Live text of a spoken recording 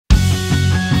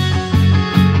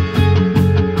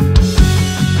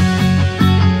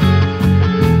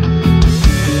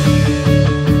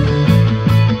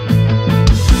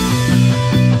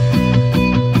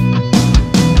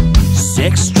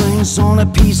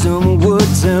wanna piece some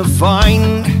woods and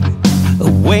find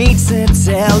a way to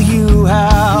tell you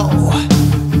how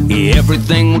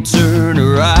everything will turn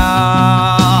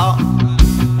around.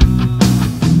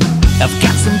 I've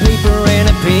got some paper and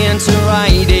a pen to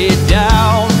write it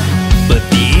down, but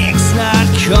the ink's not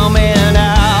coming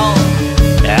out.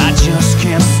 I just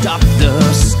can't stop the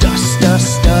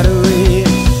stuttering,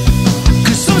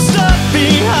 'cause I'm stuck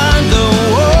behind the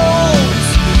walls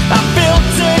I built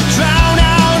to drown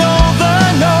out all the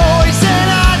noise, and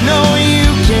I know you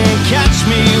can't catch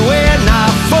me when I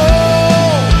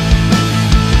fall,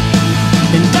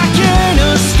 and I can't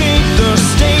escape the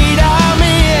state I'm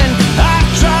in. I've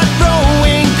tried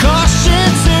throwing caution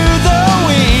to the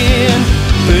wind,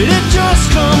 but it just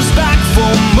comes back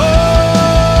for more.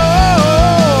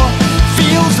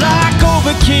 Feels like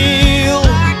overkill.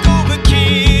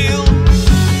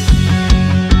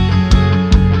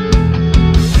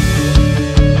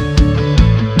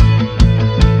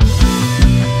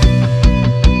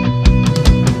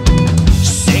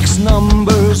 Six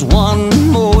numbers, one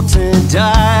more to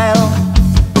dial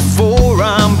before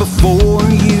I'm before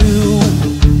you,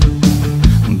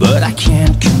 but I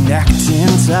can't connect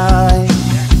in time.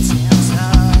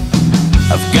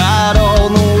 I've got all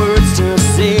the words to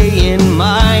say in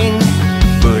mind,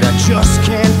 but I just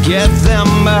can't get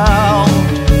them out,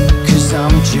 'cause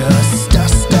I'm just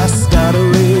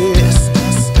stuttering.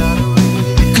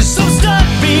 'Cause I'm stuck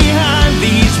behind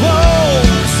these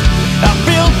walls I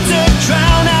built to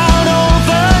drown out all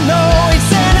the noise,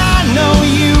 and I know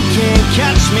you can't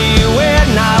catch me when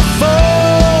I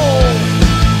fall,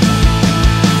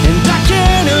 and I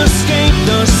can't escape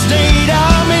the state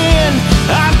I'm in.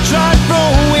 I've tried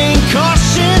throwing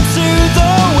caution to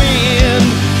the wind,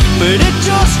 but it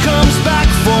just comes back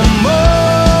for more.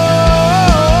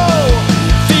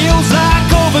 Feels like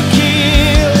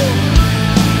overkill.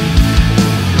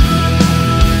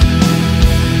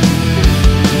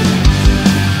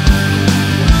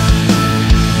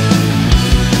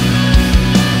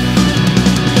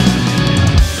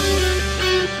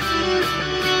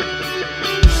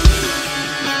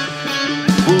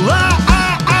 Well,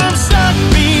 I'm stuck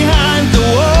behind the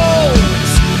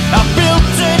walls I built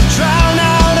to drown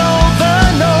out all the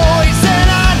noise, and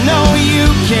I know you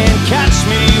can't catch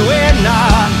me when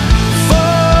I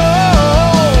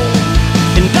fall,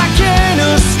 and I can't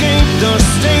escape the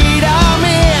state I'm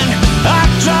in.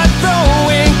 I've tried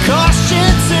throwing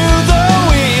caution to the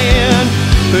wind,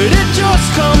 but it just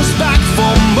comes back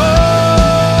for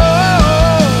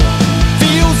more.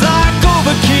 Feels like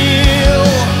overkill.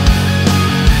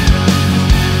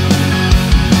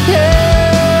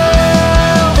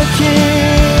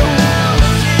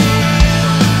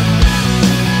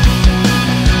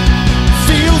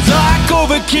 Feels like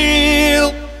overkill.